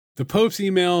The Pope's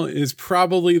email is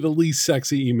probably the least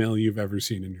sexy email you've ever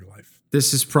seen in your life.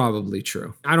 This is probably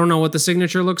true. I don't know what the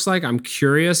signature looks like. I'm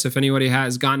curious. If anybody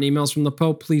has gotten emails from the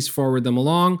Pope, please forward them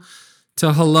along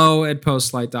to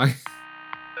hello@postlight.com.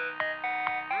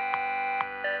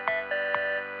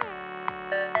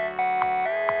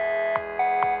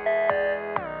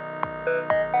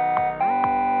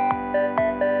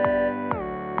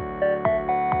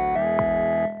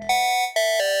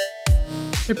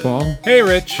 Hey, Paul. Hey,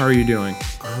 Rich. How are you doing?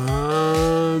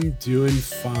 I'm doing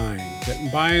fine.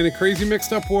 Getting by in a crazy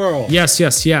mixed up world. Yes.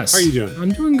 How are you doing?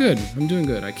 I'm doing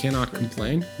good. I cannot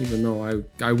complain, even though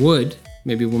I would.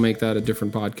 Maybe we'll make that a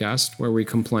different podcast where we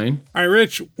complain. All right,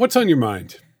 Rich, what's on your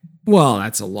mind? Well,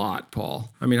 that's a lot,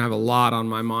 Paul. I mean, I have a lot on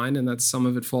my mind, and that's some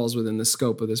of it falls within the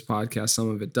scope of this podcast. Some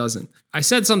of it doesn't. I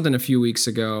said something a few weeks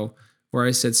ago where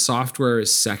I said software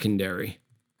is secondary.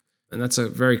 And that's a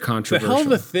very controversial. The hell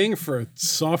of a thing for a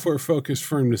software-focused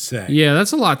firm to say. Yeah,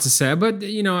 that's a lot to say. But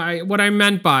what I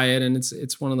meant by it, and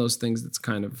it's one of those things that's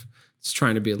kind of it's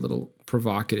trying to be a little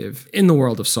provocative in the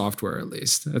world of software, at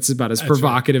least. That's about as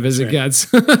provocative as it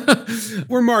gets.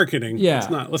 We're marketing. Yeah.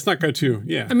 Let's not go too.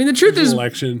 Yeah. I mean, the truth is,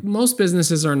 election. Most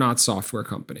businesses are not software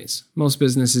companies. Most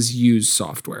businesses use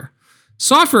software.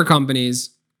 Software companies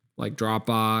like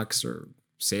Dropbox or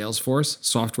Salesforce,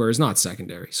 software is not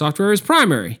secondary. Software is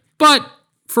primary. But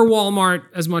for Walmart,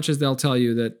 as much as they'll tell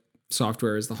you that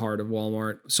software is the heart of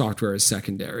Walmart, software is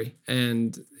secondary.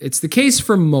 And it's the case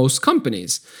for most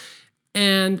companies.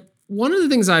 And one of the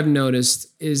things I've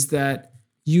noticed is that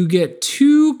you get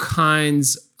two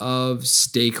kinds of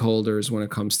stakeholders when it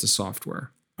comes to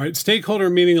software. All right, stakeholder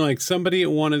meaning like somebody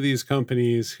at one of these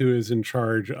companies who is in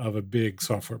charge of a big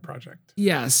software project.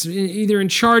 Yes, either in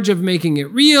charge of making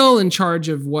it real, in charge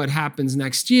of what happens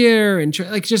next year,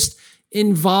 just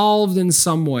involved in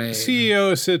some way. The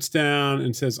CEO sits down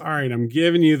and says, all right, I'm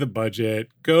giving you the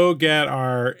budget. Go get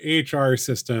our HR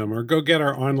system or go get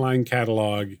our online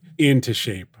catalog into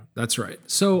shape. That's right.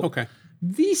 So okay.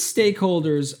 These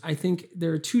stakeholders, I think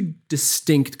there are two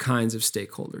distinct kinds of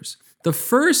stakeholders. The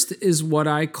first is what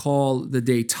I call the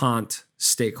detente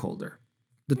stakeholder.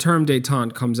 The term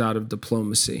detente comes out of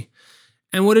diplomacy.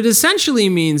 And what it essentially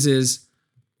means is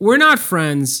we're not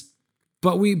friends,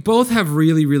 but we both have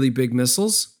really, really big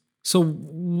missiles. So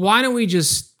why don't we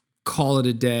just call it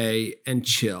a day and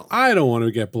chill? I don't want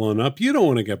to get blown up. You don't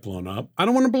want to get blown up. I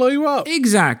don't want to blow you up.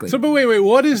 Exactly. So, but wait,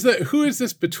 who is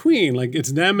this between? Like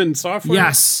it's them and software?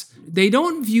 Yes. They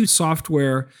don't view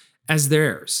software as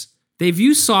theirs. They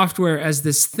view software as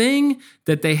this thing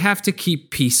that they have to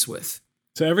keep peace with.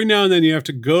 So every now and then you have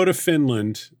to go to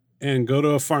Finland and go to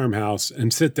a farmhouse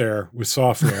and sit there with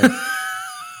software.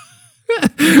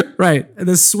 Right.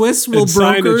 The Swiss will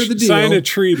broker the deal. Sign a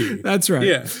treaty. That's right.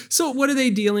 Yeah. So what are they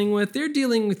dealing with? They're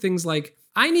dealing with things like,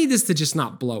 I need this to just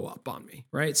not blow up on me,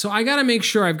 right? So I got to make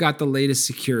sure I've got the latest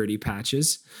security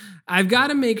patches. I've got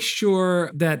to make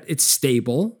sure that it's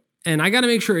stable. And I got to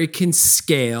make sure it can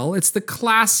scale. It's the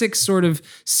classic sort of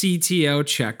CTO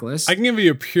checklist. I can give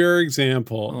you a pure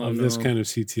example of this kind of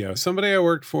CTO. Somebody I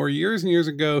worked for years and years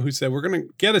ago who said, we're going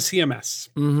to get a CMS.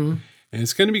 Mm-hmm. And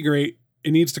it's going to be great.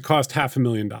 It needs to cost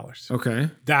 $500,000. Okay.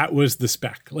 That was the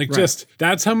spec.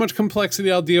 That's how much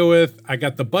complexity I'll deal with. I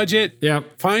got the budget.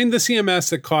 Yep. Find the CMS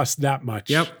that costs that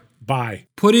much. Yep. Buy.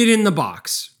 Put it in the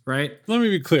box, right? Let me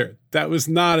be clear. That was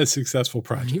not a successful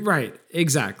project. Right.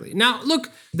 Exactly. Now, look,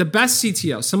 the best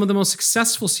CTOs, some of the most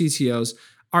successful CTOs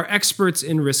are experts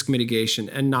in risk mitigation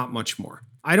and not much more.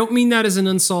 I don't mean that as an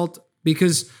insult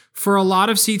because for a lot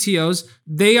of CTOs,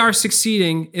 they are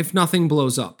succeeding if nothing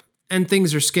blows up. And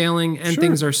things are scaling and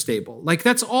things are stable. Like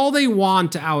that's all they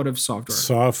want out of software.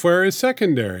 Software is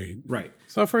secondary. Right.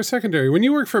 Software is secondary. When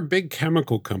you work for a big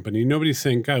chemical company, nobody's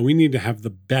saying, God, we need to have the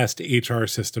best HR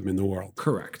system in the world.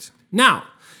 Correct. Now,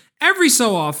 every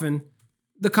so often,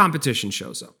 the competition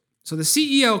shows up. So the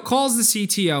CEO calls the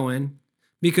CTO in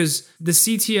because the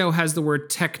CTO has the word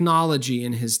technology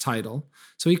in his title.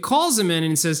 So he calls him in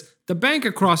and says, the bank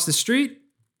across the street,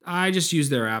 I just use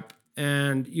their app.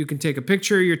 And you can take a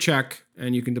picture of your check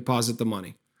and you can deposit the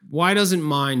money. Why doesn't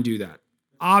mine do that?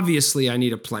 Obviously, I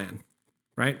need a plan,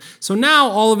 right? So now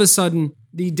all of a sudden,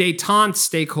 the detente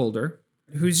stakeholder,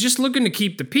 who's just looking to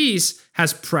keep the peace,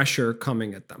 has pressure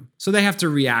coming at them. So they have to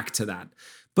react to that.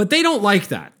 But they don't like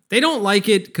that. They don't like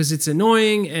it because it's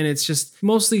annoying and it's just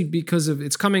mostly because of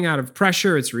it's coming out of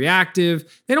pressure. It's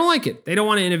reactive. They don't like it. They don't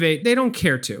want to innovate. They don't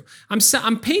care to.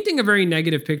 I'm painting a very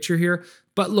negative picture here.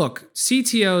 But look,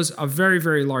 CTOs of very,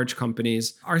 very large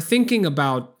companies are thinking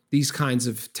about these kinds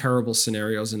of terrible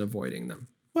scenarios and avoiding them.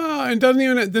 Well, and doesn't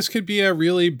even, this could be a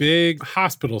really big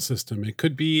hospital system. It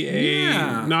could be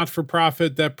a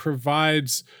not-for-profit that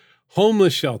provides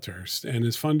homeless shelters and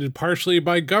is funded partially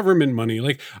by government money.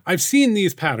 Like, I've seen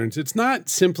these patterns. It's not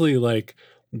simply like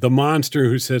the monster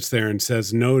who sits there and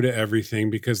says no to everything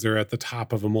because they're at the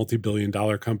top of a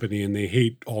multi-billion-dollar company and they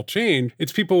hate all change.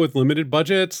 It's people with limited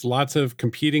budgets, lots of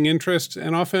competing interests,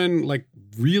 and often like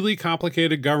really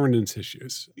complicated governance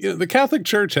issues. The Catholic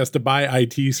Church has to buy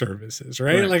IT services,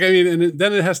 right? Like, I mean, and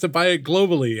then it has to buy it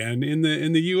globally and in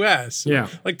the US. Yeah.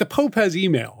 Like the Pope has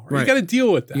email. Right? Right. You got to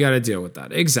deal with that. You got to deal with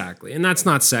that. Exactly. And that's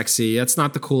not sexy. That's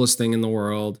not the coolest thing in the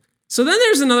world. So then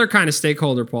there's another kind of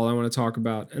stakeholder, Paul, I want to talk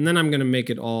about. And then I'm going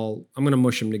to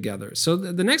mush them together. So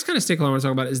the next kind of stakeholder I want to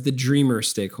talk about is the dreamer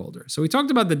stakeholder. So we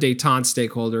talked about the Detente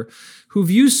stakeholder who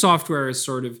views software as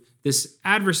sort of this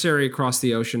adversary across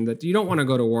the ocean that you don't want to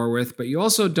go to war with, but you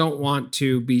also don't want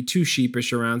to be too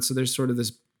sheepish around. So there's sort of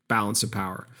this balance of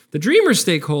power. The dreamer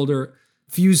stakeholder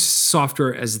views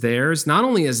software as theirs, not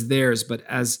only as theirs, but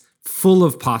as full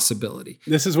of possibility.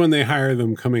 This is when they hire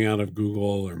them coming out of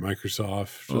Google or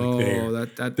Microsoft.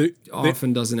 That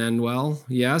often doesn't end well.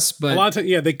 Yes, but a lot of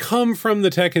times, they come from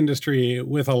the tech industry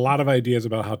with a lot of ideas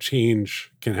about how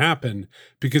change can happen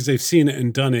because they've seen it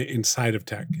and done it inside of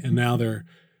tech, and now they're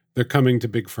coming to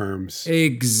big firms.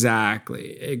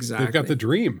 Exactly. They've got the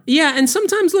dream. Yeah, and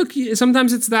sometimes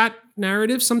it's that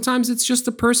narrative. Sometimes it's just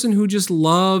a person who just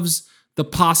loves the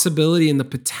possibility and the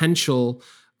potential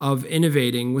of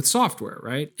innovating with software,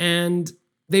 right? And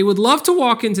they would love to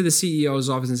walk into the CEO's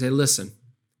office and say, listen,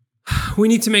 we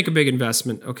need to make a big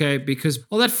investment, okay? Because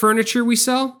all that furniture we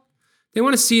sell, they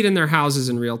want to see it in their houses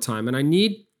in real time. And I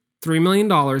need $3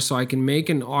 million so I can make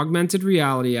an augmented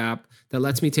reality app that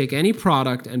lets me take any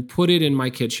product and put it in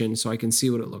my kitchen so I can see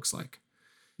what it looks like.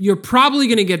 You're probably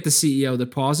going to get the CEO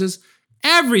that pauses.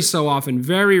 Every so often,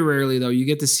 very rarely though, you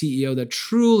get the CEO that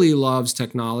truly loves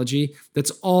technology,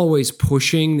 that's always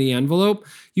pushing the envelope.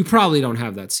 You probably don't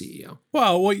have that CEO.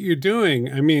 Well, what you're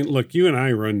doing, I mean, look, you and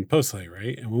I run Postlight,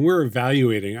 right? And when we're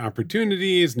evaluating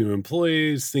opportunities, new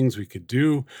employees, things we could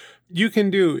do, you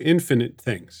can do infinite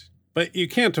things, but you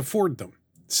can't afford them.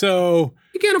 So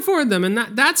you can't afford them. And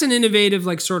that's an innovative,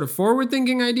 like sort of forward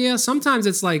thinking idea. Sometimes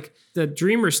it's like the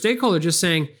dreamer stakeholder just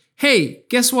saying, hey,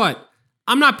 guess what?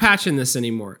 I'm not patching this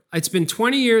anymore. It's been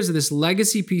 20 years of this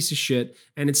legacy piece of shit,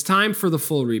 and it's time for the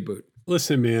full reboot.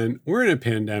 Listen, man, we're in a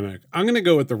pandemic. I'm going to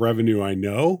go with the revenue I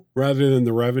know rather than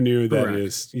the revenue that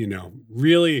is,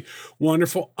 really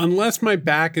wonderful, unless my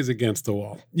back is against the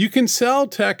wall. You can sell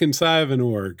tech inside of an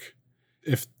org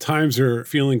if times are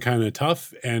feeling kind of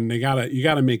tough and you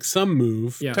gotta make some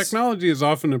move. Yes. Technology is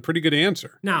often a pretty good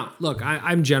answer. Now, look,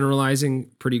 I'm generalizing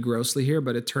pretty grossly here,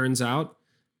 but it turns out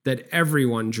that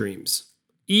everyone dreams.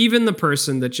 Even the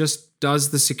person that just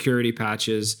does the security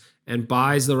patches and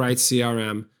buys the right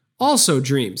CRM also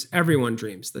dreams. Everyone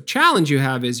dreams. The challenge you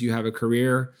have is you have a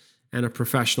career and a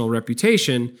professional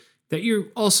reputation that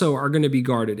you also are going to be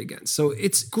guarded against. So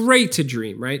it's great to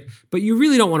dream, right? But you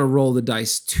really don't want to roll the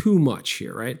dice too much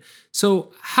here, right?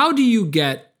 So how do you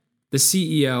get the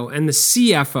CEO and the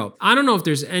CFO? I don't know if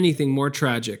there's anything more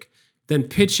tragic than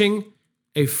pitching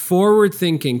a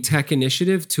forward-thinking tech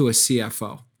initiative to a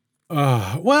CFO.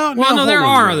 No, there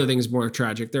are other things more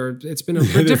tragic. It's been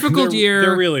a difficult year.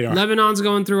 There really are. Lebanon's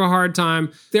going through a hard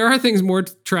time. There are things more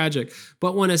tragic.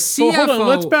 But when a CFO... Well, hold on,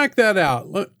 let's back that out.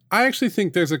 Look, I actually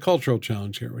think there's a cultural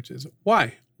challenge here, which is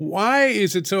why? Why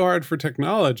is it so hard for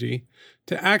technology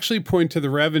to actually point to the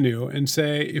revenue and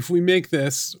say, if we make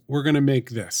this, we're going to make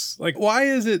this? Like, why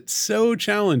is it so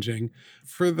challenging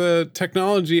for the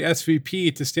technology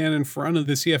SVP to stand in front of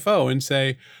the CFO and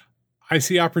say, I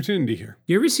see opportunity here?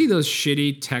 You ever see those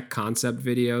shitty tech concept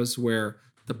videos where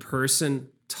the person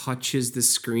touches the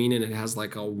screen and it has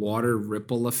like a water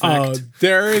ripple effect?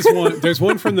 There's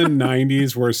one from the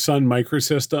 90s where Sun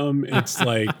Microsystem, it's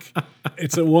like,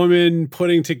 it's a woman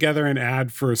putting together an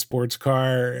ad for a sports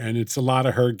car, and it's a lot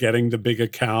of her getting the big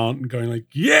account and going like,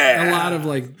 yeah. A lot of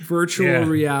like virtual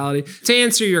reality. To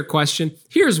answer your question,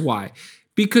 here's why.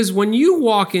 Because when you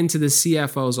walk into the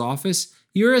CFO's office,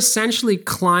 you're essentially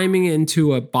climbing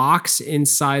into a box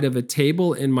inside of a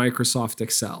table in Microsoft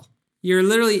Excel. You're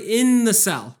literally in the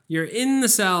cell. You're in the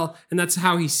cell, and that's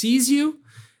how he sees you.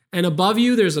 And above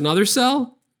you, there's another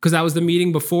cell, because that was the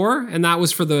meeting before, and that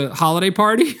was for the holiday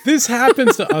party. This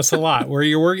happens to us a lot, where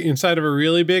you're working inside of a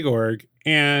really big org,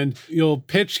 and you'll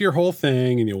pitch your whole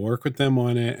thing, and you'll work with them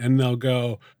on it, and they'll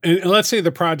go, and let's say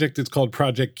the project is called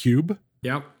Project Cube.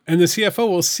 Yep. And the CFO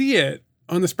will see it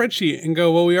on the spreadsheet and go,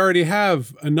 well, we already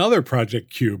have another Project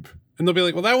Cube. And they'll be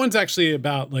like, well, that one's actually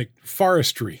about like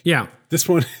forestry. Yeah. This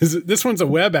one's a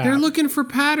web app. They're looking for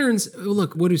patterns.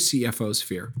 Look, what do CFOs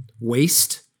fear?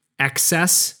 Waste,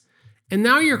 excess. And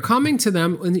now you're coming to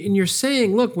them and you're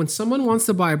saying, look, when someone wants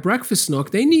to buy a breakfast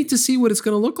nook, they need to see what it's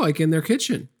going to look like in their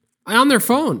kitchen on their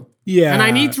phone. Yeah. And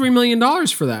I need $3 million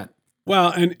for that.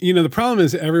 Well, and the problem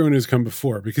is everyone who's come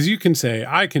before, because you can say,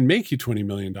 I can make you $20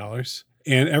 million.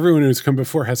 And everyone who's come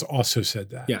before has also said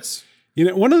that. Yes.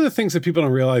 One of the things that people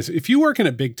don't realize, if you work in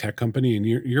a big tech company and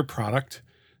your product,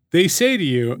 they say to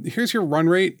you, here's your run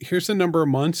rate, here's the number of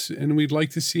months, and we'd like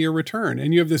to see a return.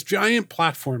 And you have this giant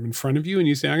platform in front of you, and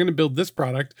you say, I'm going to build this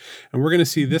product, and we're going to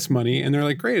see this money. And they're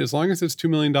like, great, as long as it's $2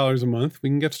 million a month, we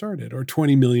can get started, or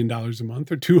 $20 million a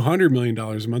month, or $200 million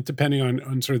a month, depending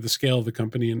on sort of the scale of the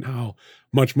company and how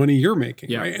much money you're making,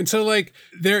 yeah. right? And so like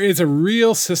there is a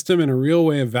real system and a real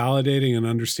way of validating and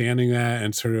understanding that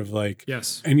and sort of like,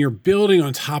 yes. And you're building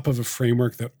on top of a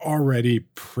framework that already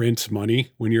prints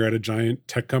money when you're at a giant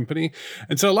tech company.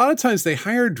 And so a lot of times they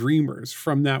hire dreamers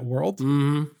from that world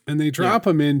and they drop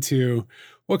them into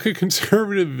what could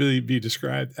conservatively be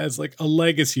described as like a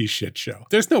legacy shit show.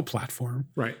 There's no platform.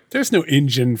 Right. There's no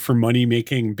engine for money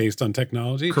making based on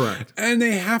technology. Correct. And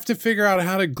they have to figure out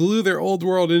how to glue their old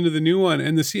world into the new one.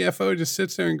 And the CFO just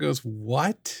sits there and goes,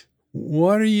 what?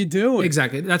 What are you doing?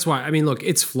 Exactly. That's why, I mean, look,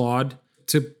 it's flawed.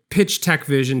 To pitch tech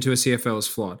vision to a CFO is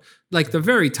flawed. Like the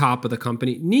very top of the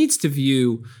company needs to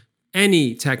view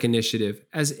any tech initiative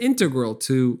as integral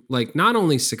to like not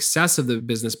only success of the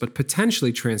business, but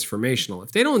potentially transformational.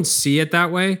 If they don't see it that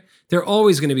way, they're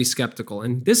always going to be skeptical.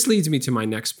 And this leads me to my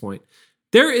next point.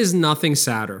 There is nothing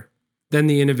sadder than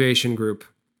the innovation group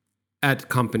at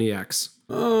Company X.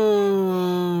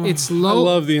 Oh, it's low.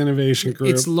 I love the innovation group.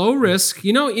 It's low risk.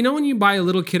 You know when you buy a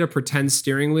little kid a pretend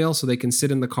steering wheel so they can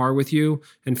sit in the car with you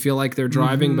and feel like they're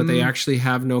driving, but they actually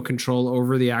have no control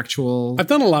over the actual. I've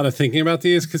done a lot of thinking about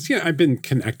these because I've been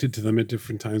connected to them at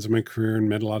different times of my career and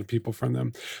met a lot of people from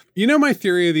them. My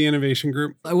theory of the innovation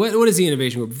group? What is the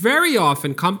innovation group? Very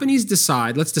often companies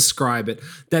decide, let's describe it,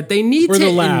 that they need to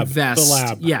invest. The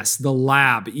lab. Yes, the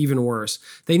lab, even worse.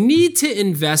 They need to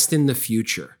invest in the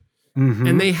future.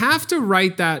 And they have to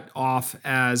write that off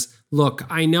as, look,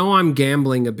 I know I'm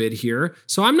gambling a bit here,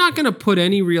 so I'm not going to put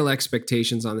any real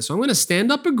expectations on this. So I'm going to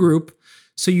stand up a group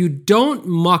so you don't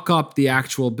muck up the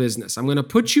actual business. I'm going to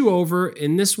put you over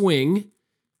in this wing,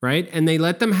 right? And they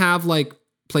let them have like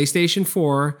PlayStation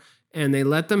 4 and they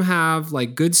let them have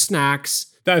like good snacks.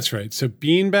 That's right. So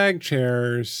beanbag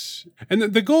chairs. And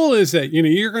the goal is that,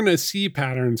 you're going to see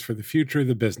patterns for the future of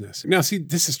the business. Now, see,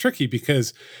 this is tricky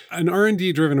because an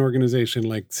R&D driven organization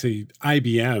like, say,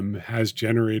 IBM has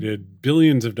generated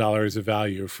billions of dollars of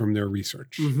value from their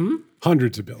research.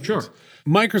 Hundreds of billions. Sure.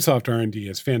 Microsoft R&D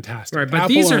is fantastic. Right, but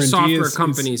Apple these are R&D software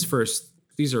companies first.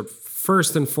 These are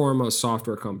first and foremost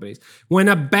software companies. When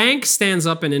a bank stands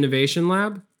up an innovation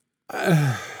lab...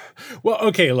 Well,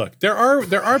 okay, look, there are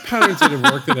patterns that have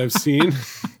worked that I've seen.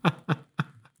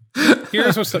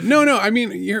 Here's what's up. No, I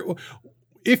mean,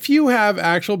 if you have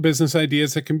actual business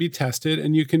ideas that can be tested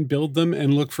and you can build them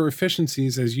and look for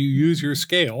efficiencies as you use your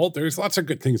scale, there's lots of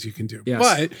good things you can do. Yes.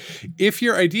 But if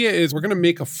your idea is we're going to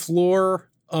make a floor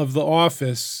of the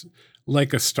office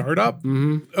like a startup,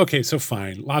 okay, so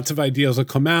fine. Lots of ideas will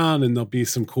come out and there'll be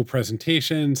some cool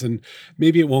presentations and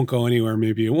maybe it won't go anywhere,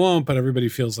 maybe it won't, but everybody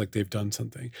feels like they've done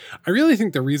something. I really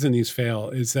think the reason these fail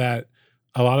is that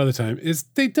a lot of the time is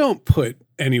they don't put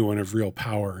anyone of real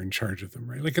power in charge of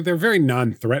them, right? Like they're very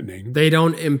non-threatening. They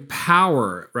don't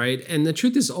empower, right? And the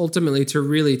truth is ultimately to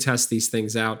really test these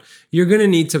things out, you're going to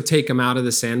need to take them out of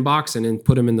the sandbox and then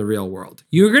put them in the real world.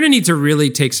 You're going to need to really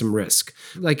take some risk.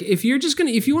 Like if you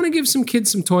want to give some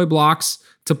kids some toy blocks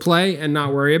to play and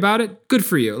not worry about it, good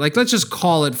for you. Like let's just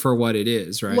call it for what it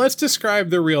is, right? Let's describe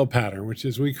the real pattern, which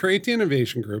is we create the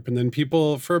innovation group and then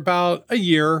people for about a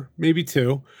year, maybe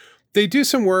two, they do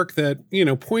some work that,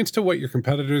 points to what your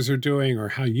competitors are doing or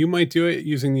how you might do it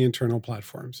using the internal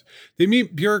platforms. They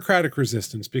meet bureaucratic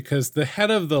resistance because the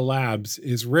head of the labs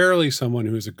is rarely someone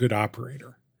who is a good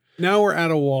operator. Now we're at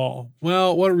a wall.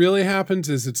 Well, what really happens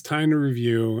is it's time to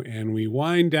review and we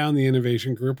wind down the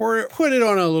innovation group or put it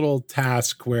on a little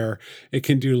task where it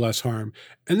can do less harm.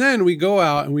 And then we go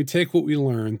out and we take what we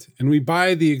learned and we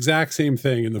buy the exact same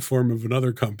thing in the form of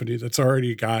another company that's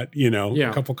already got,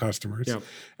 a couple customers. Yeah.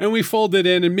 And we fold it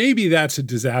in and maybe that's a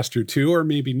disaster too, or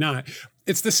maybe not.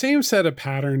 It's the same set of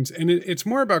patterns and it's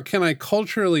more about can I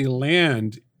culturally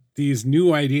land these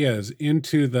new ideas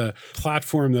into the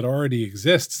platform that already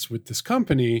exists with this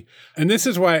company. And this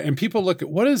is why, and people look at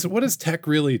what does tech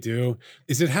really do,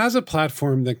 is it has a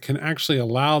platform that can actually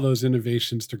allow those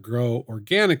innovations to grow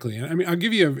organically. And I mean, I'll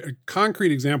give you a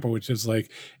concrete example, which is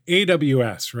like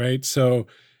AWS, right? So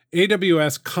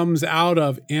AWS comes out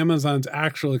of Amazon's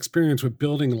actual experience with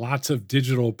building lots of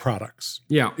digital products.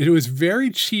 Yeah. It was very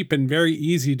cheap and very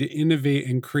easy to innovate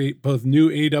and create both new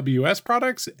AWS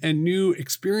products and new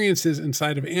experiences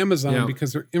inside of Amazon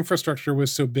because their infrastructure was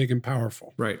so big and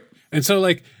powerful. Right. And so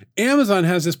like Amazon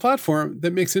has this platform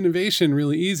that makes innovation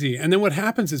really easy. And then what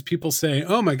happens is people say,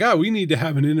 oh my God, we need to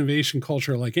have an innovation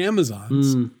culture like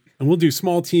Amazon's. And we'll do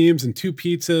small teams and 2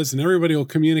 pizzas and everybody will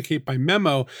communicate by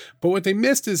memo. But what they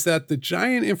missed is that the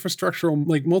giant infrastructural,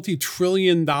 like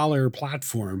multi-trillion-dollar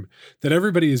platform that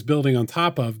everybody is building on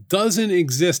top of doesn't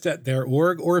exist at their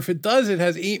org. Or if it does, it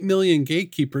has 8 million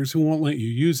gatekeepers who won't let you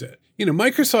use it. You know,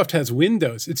 Microsoft has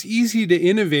Windows. It's easy to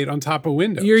innovate on top of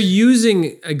Windows. You're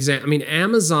using,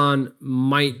 Amazon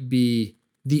might be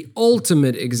the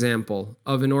ultimate example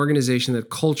of an organization that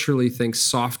culturally thinks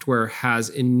software has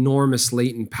enormous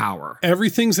latent power.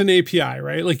 Everything's an API,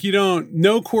 right? Like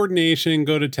no coordination,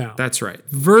 go to town. That's right.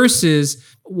 Versus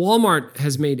Walmart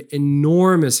has made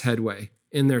enormous headway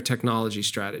in their technology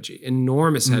strategy,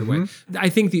 enormous headway. I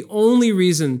think the only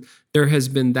reason there has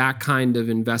been that kind of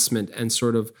investment and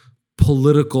sort of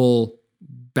political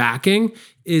backing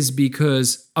is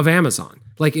because of Amazon.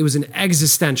 Like it was an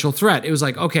existential threat. It was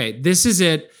like, okay, this is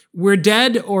it. We're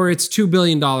dead or it's $2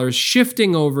 billion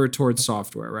shifting over towards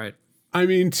software, right? I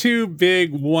mean, 2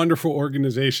 big, wonderful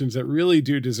organizations that really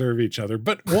do deserve each other.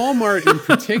 But Walmart in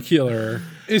particular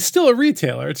is still a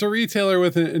retailer. It's a retailer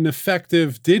with an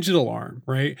effective digital arm,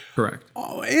 right? Correct.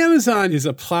 Amazon is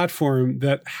a platform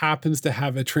that happens to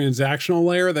have a transactional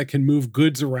layer that can move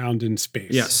goods around in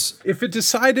space. Yes. If it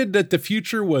decided that the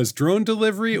future was drone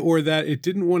delivery or that it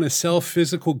didn't want to sell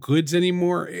physical goods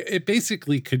anymore, it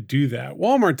basically could do that.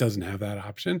 Walmart doesn't have that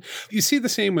option. You see the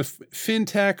same with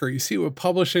fintech or you see it with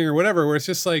publishing or whatever, where it's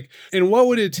just like, and what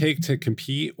would it take to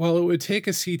compete? Well, it would take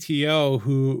a CTO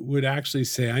who would actually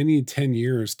say, I need 10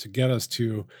 years to get us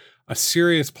to a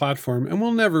serious platform, and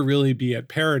we'll never really be at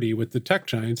parity with the tech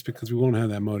giants because we won't have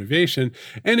that motivation,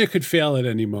 and it could fail at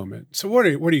any moment. So what are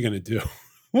you going to do?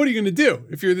 What are you going to do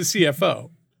if you're the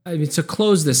CFO? I mean, to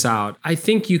close this out, I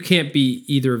think you can't be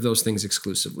either of those things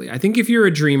exclusively. I think if you're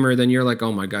a dreamer, then you're like,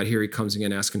 oh my God, here he comes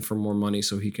again asking for more money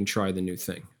so he can try the new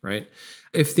thing, right?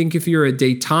 If you're a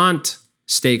detente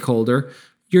stakeholder,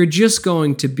 you're just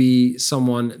going to be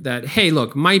someone that, hey,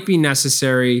 look, might be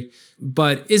necessary,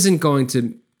 but isn't going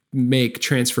to make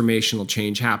transformational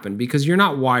change happen because you're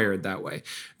not wired that way.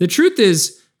 The truth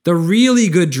is, the really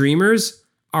good dreamers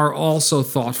are also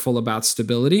thoughtful about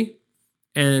stability,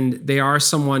 and they are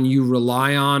someone you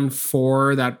rely on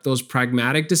for those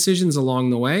pragmatic decisions along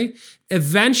the way.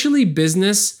 Eventually,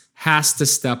 business has to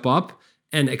step up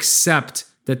and accept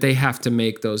that they have to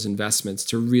make those investments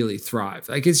to really thrive.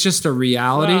 Like it's just a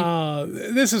reality.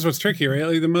 This is what's tricky, right?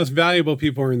 Like the most valuable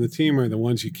people in the team are the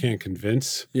ones you can't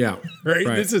convince. Yeah. Right?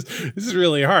 This is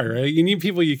really hard, right? You need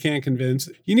people you can't convince.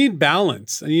 You need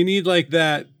balance, and you need like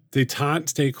that detente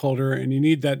stakeholder, and you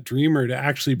need that dreamer to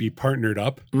actually be partnered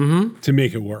up to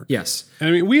make it work. Yes.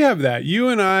 I mean, we have that. You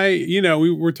and I,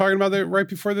 we were talking about that right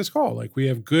before this call. Like we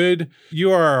have you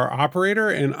are our operator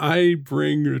and I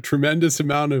bring a tremendous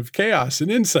amount of chaos and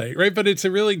insight, right? But it's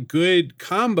a really good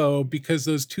combo because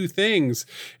those 2 things,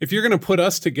 if you're going to put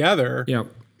us together,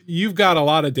 you've got a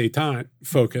lot of detente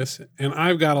focus and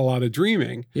I've got a lot of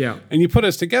dreaming. Yeah. And you put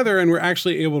us together and we're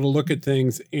actually able to look at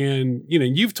things and,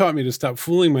 you've taught me to stop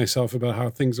fooling myself about how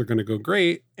things are going to go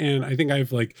great. And I think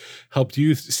I've helped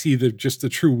you see the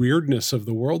true weirdness of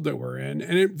the world that we're in.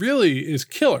 And it really is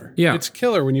killer. Yeah. It's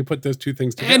killer when you put those 2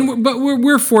 things together. But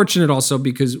we're fortunate also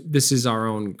because this is our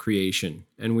own creation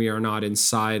and we are not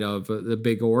inside of the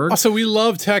big org. Also, we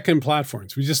love tech and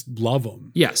platforms. We just love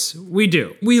them. Yes, we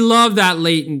do. We love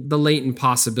the latent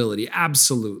possibility.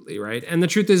 Absolutely, right? And the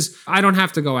truth is, I don't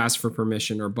have to go ask for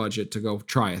permission or budget to go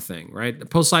try a thing, right?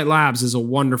 Postlight Labs is a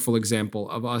wonderful example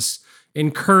of us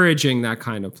encouraging that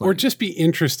kind of plan. Or just be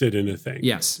interested in a thing.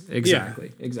 Yes,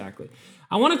 exactly. Yeah. Exactly.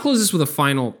 I want to close this with a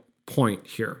final point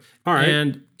here. All right.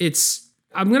 And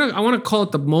I want to call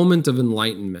it the moment of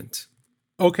enlightenment.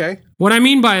 Okay. What I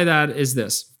mean by that is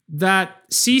this: that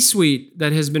C-suite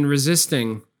that has been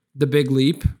resisting the big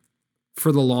leap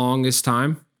for the longest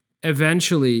time,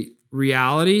 eventually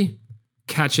reality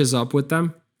catches up with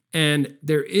them. And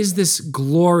there is this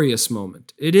glorious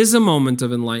moment. It is a moment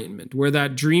of enlightenment where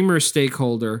that dreamer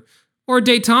stakeholder or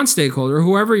detente stakeholder,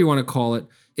 whoever you want to call it,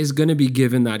 is going to be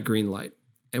given that green light.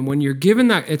 And when you're given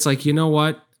that, it's like, you know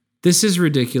what? This is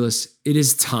ridiculous. It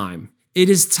is time. It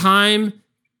is time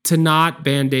to not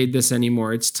Band-Aid this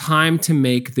anymore. It's time to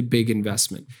make the big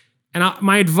investment. And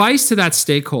my advice to that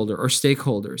stakeholder or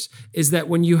stakeholders is that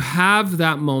when you have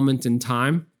that moment in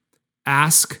time,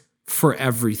 ask for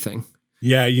everything.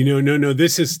 Yeah, no,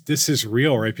 this is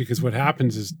real, right? Because what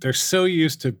happens is they're so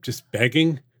used to just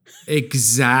begging.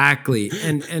 Exactly.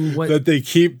 And what that they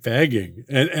keep begging.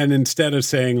 And instead of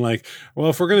saying like, well,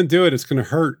 if we're going to do it, it's going to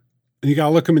hurt. And you got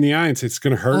to look them in the eye and say, it's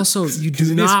going to hurt. Also, you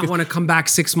do not want to come back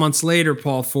 6 months later,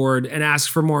 Paul Ford, and ask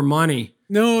for more money.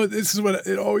 No, this is what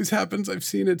it always happens. I've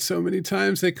seen it so many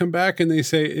times. They come back and they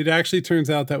say, it actually turns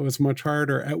out that was much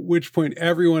harder. At which point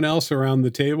everyone else around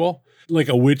the table, like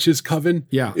a witch's coven,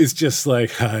 is just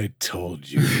like, I told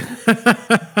you.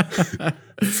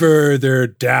 Further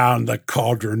down the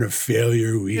cauldron of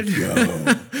failure we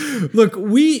go. Look,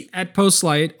 we at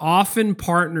Postlight often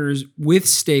partners with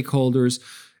stakeholders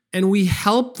and we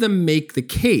help them make the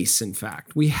case, in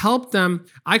fact. We help them,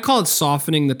 I call it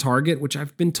softening the target, which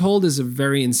I've been told is a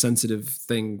very insensitive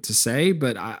thing to say,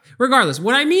 but regardless,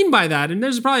 what I mean by that, and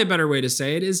there's probably a better way to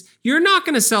say it, is you're not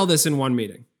going to sell this in one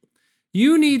meeting.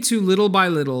 You need to, little by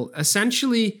little,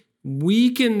 essentially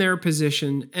weaken their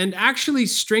position and actually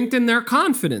strengthen their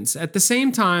confidence at the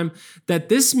same time that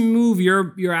this move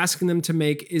you're asking them to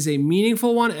make is a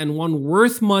meaningful one and one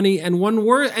worth money and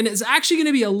and it's actually going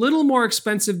to be a little more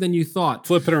expensive than you thought.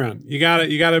 Flip it around. You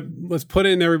gotta let's put it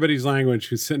in everybody's language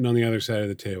who's sitting on the other side of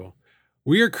the table.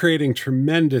 We are creating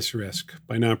tremendous risk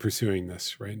by not pursuing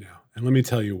this right now. And let me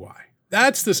tell you why.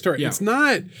 That's the story. Yeah. It's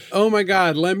not, oh my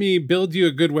God, let me build you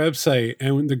a good website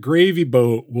and the gravy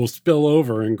boat will spill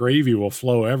over and gravy will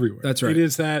flow everywhere. That's right. It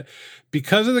is that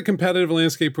because of the competitive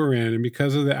landscape we're in and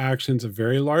because of the actions of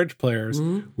very large players,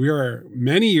 we are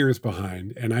many years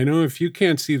behind. And I know if you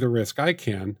can't see the risk, I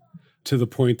can, to the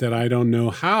point that I don't know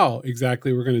how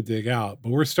exactly we're going to dig out. But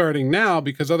we're starting now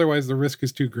because otherwise the risk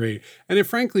is too great. And it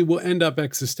frankly will end up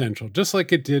existential, just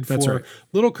like it did for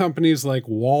little companies like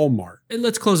Walmart. And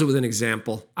let's close it with an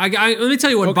example. Let me tell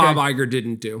you what Bob Iger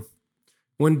didn't do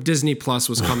when Disney Plus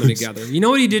was coming together. You know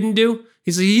what he didn't do?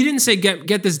 He didn't say,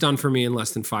 get this done for me in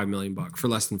less than $5 million, for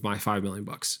less than my $5 million.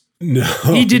 No,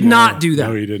 he did not do that.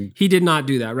 No, he didn't. He did not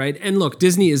do that, right? And look,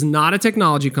 Disney is not a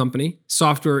technology company.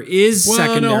 Software is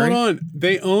secondary. No, hold on.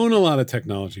 They own a lot of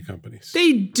technology companies.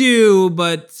 They do,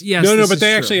 but yes. No, but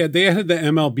they actually had the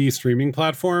MLB streaming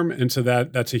platform, and so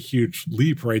that's a huge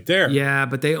leap right there. Yeah,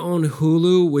 but they own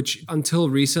Hulu, which until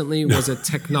recently was a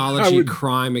technology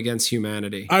crime against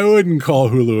humanity. I wouldn't call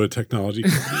Hulu a technology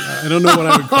company. I don't know what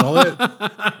I would call it.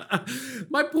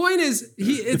 My point is,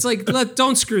 it's like,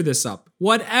 don't screw this up.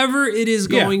 Whatever it is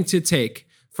going to take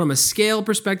from a scale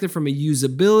perspective, from a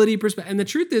usability perspective. And the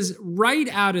truth is, right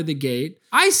out of the gate,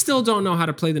 I still don't know how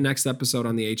to play the next episode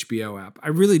on the HBO app. I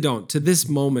really don't. To this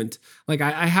moment, like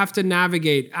I have to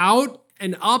navigate out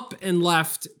and up and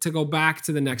left to go back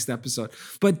to the next episode.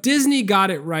 But Disney got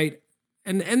it right.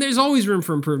 And there's always room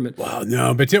for improvement. Well,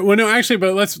 no, but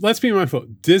let's be mindful.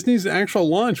 Disney's actual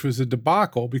launch was a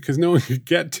debacle because no one could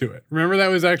get to it. Remember,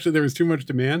 there was too much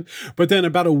demand. But then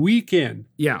about a week in,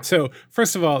 So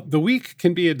first of all, the week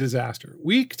can be a disaster.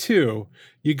 Week 2,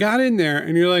 you got in there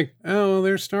and you're like, oh, well,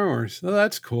 there's Star Wars. Oh,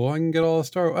 that's cool. I can get all the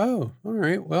Star Wars. Oh, all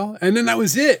right. Well, and then that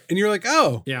was it. And you're like,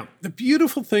 oh, yeah. The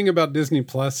beautiful thing about Disney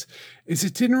Plus is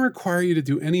it didn't require you to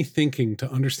do any thinking to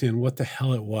understand what the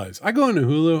hell it was. I go into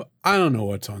Hulu. I don't know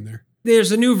what's on there.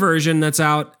 There's a new version that's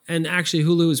out, and actually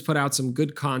Hulu has put out some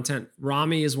good content.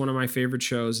 Rami is one of my favorite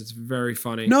shows. It's very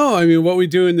funny. No, I mean, What We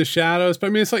Do in the Shadows. But I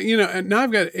mean, it's like, now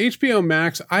I've got HBO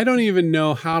Max. I don't even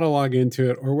know how to log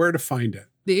into it or where to find it.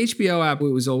 The HBO app, it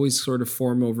was always sort of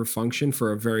form over function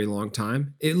for a very long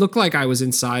time. It looked like I was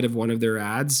inside of one of their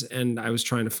ads, and I was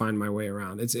trying to find my way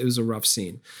around. It was a rough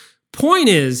scene. Point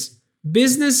is,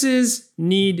 businesses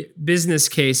need business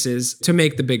cases to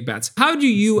make the big bets. How do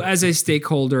you, as a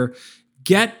stakeholder,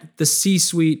 get the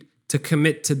C-suite to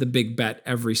commit to the big bet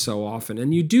every so often?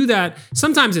 And you do that.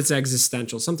 Sometimes it's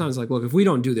existential. Sometimes like, look, if we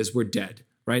don't do this, we're dead,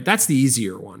 right? That's the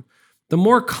easier one. The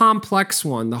more complex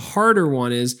one, the harder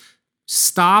one is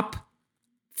stop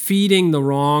feeding the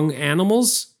wrong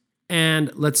animals and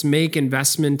let's make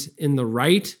investment in the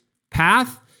right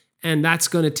path. And that's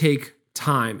going to take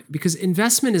time, because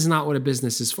investment is not what a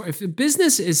business is for. If a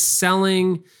business is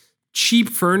selling cheap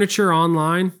furniture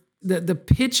online, the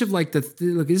pitch of look,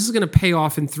 this is going to pay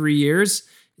off in 3 years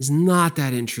is not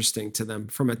that interesting to them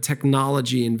from a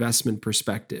technology investment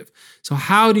perspective. So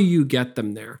how do you get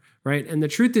them there, right? And the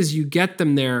truth is you get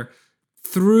them there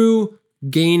through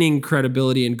gaining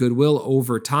credibility and goodwill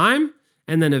over time.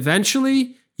 And then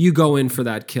eventually you go in for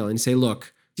that kill and say,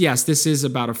 look, yes, this is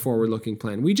about a forward-looking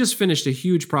plan. We just finished a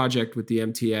huge project with the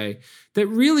MTA that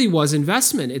really was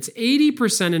investment. It's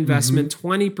 80% investment,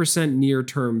 20%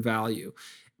 near-term value.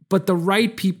 But the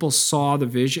right people saw the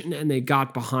vision and they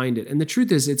got behind it. And the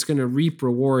truth is, it's going to reap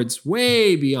rewards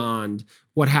way beyond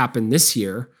what happened this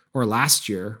year or last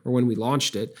year or when we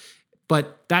launched it.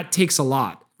 But that takes a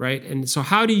lot, right? And so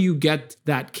how do you get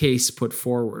that case put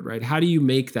forward, right? How do you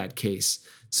make that case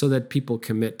so that people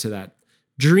commit to that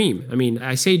dream? I mean,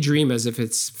 I say dream as if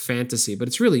it's fantasy, but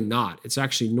it's really not. It's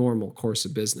actually normal course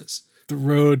of business. The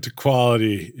road to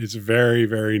quality is a very,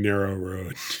 very narrow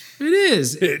road. It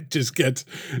is. It just gets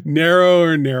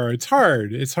narrower and narrower. It's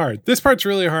hard. It's hard. This part's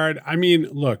really hard. I mean,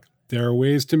 look, there are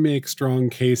ways to make strong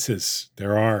cases.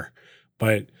 There are.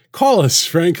 But call us,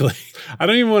 frankly. I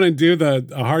don't even want to do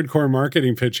a hardcore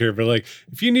marketing pitch here, but like,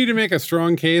 if you need to make a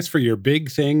strong case for your big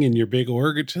thing and your big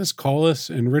org, just call us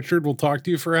and Richard will talk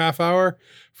to you for a half hour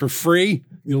for free.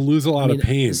 You'll lose a lot of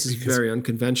pain. This is very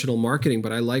unconventional marketing,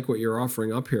 but I like what you're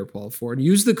offering up here, Paul Ford.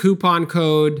 Use the coupon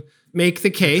code, make the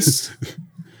case.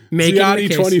 Make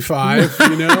Ziotti 25,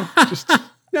 you know, just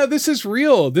no, this is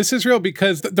real. This is real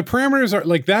because the parameters are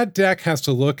like that deck has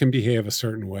to look and behave a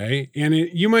certain way. And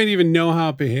you might even know how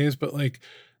it behaves, but like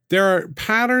there are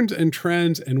patterns and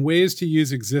trends and ways to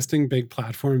use existing big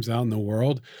platforms out in the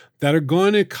world that are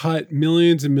going to cut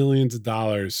millions and millions of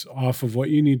dollars off of what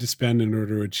you need to spend in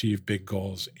order to achieve big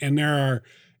goals. And there are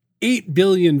 8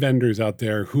 billion vendors out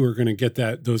there who are going to get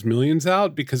those millions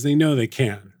out because they know they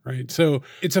can, right? So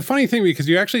it's a funny thing because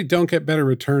you actually don't get better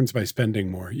returns by spending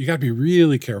more. You got to be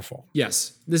really careful.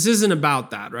 Yes. This isn't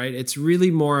about that, right? It's really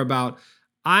more about,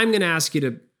 I'm going to ask you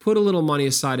to put a little money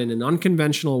aside in an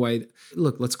unconventional way.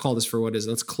 Look, let's call this for what it is.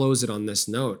 Let's close it on this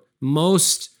note.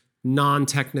 Most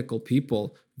non-technical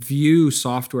people view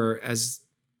software as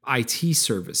IT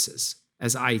services,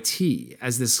 as IT,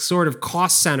 as this sort of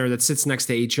cost center that sits next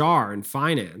to HR and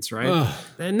finance, right? Ugh.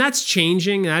 And that's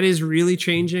changing. That is really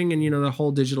changing. And, you know, the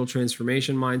whole digital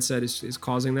transformation mindset is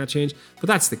causing that change. But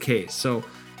that's the case. So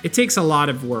it takes a lot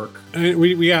of work. And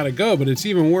we got to go, but it's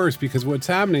even worse because what's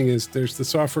happening is there's the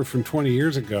software from 20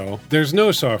 years ago. There's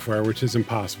no software, which is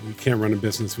impossible. You can't run a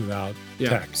business without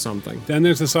tech. Something. Then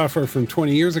there's the software from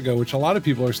 20 years ago, which a lot of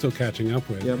people are still catching up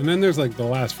with. Yep. And then there's like the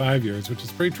last 5 years, which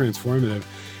is pretty transformative.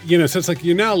 You know, so it's like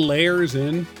you're now layers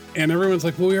in and everyone's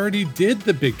like, well, we already did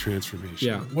the big transformation.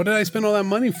 Yeah. What did I spend all that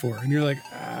money for? And you're like,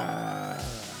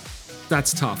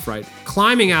 That's tough, right?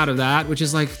 Climbing out of that, which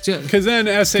is like... Because then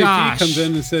SAP comes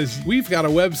in and says, we've got a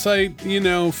website, you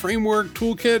know, framework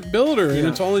toolkit builder, and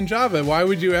it's all in Java. Why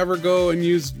would you ever go and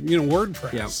use, you know,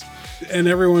 WordPress? Yep. And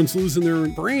everyone's losing their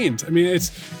brains. I mean,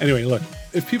 anyway, look,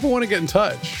 if people want to get in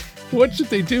touch, what should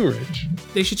they do, Rich?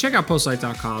 They should check out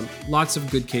postlight.com. Lots of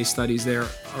good case studies there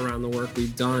around the work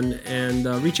we've done. And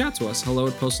reach out to us,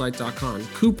 hello@postlight.com.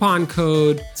 Coupon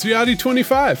code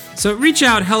Ziotti25. So reach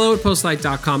out,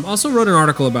 hello@postlight.com. Also wrote an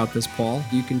article about this, Paul.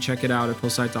 You can check it out at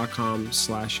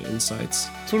postlight.com/insights.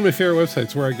 It's one of my favorite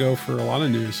websites where I go for a lot of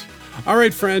news. All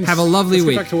right, friends. Have a lovely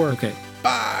week. Get back to work. Okay.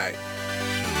 Bye.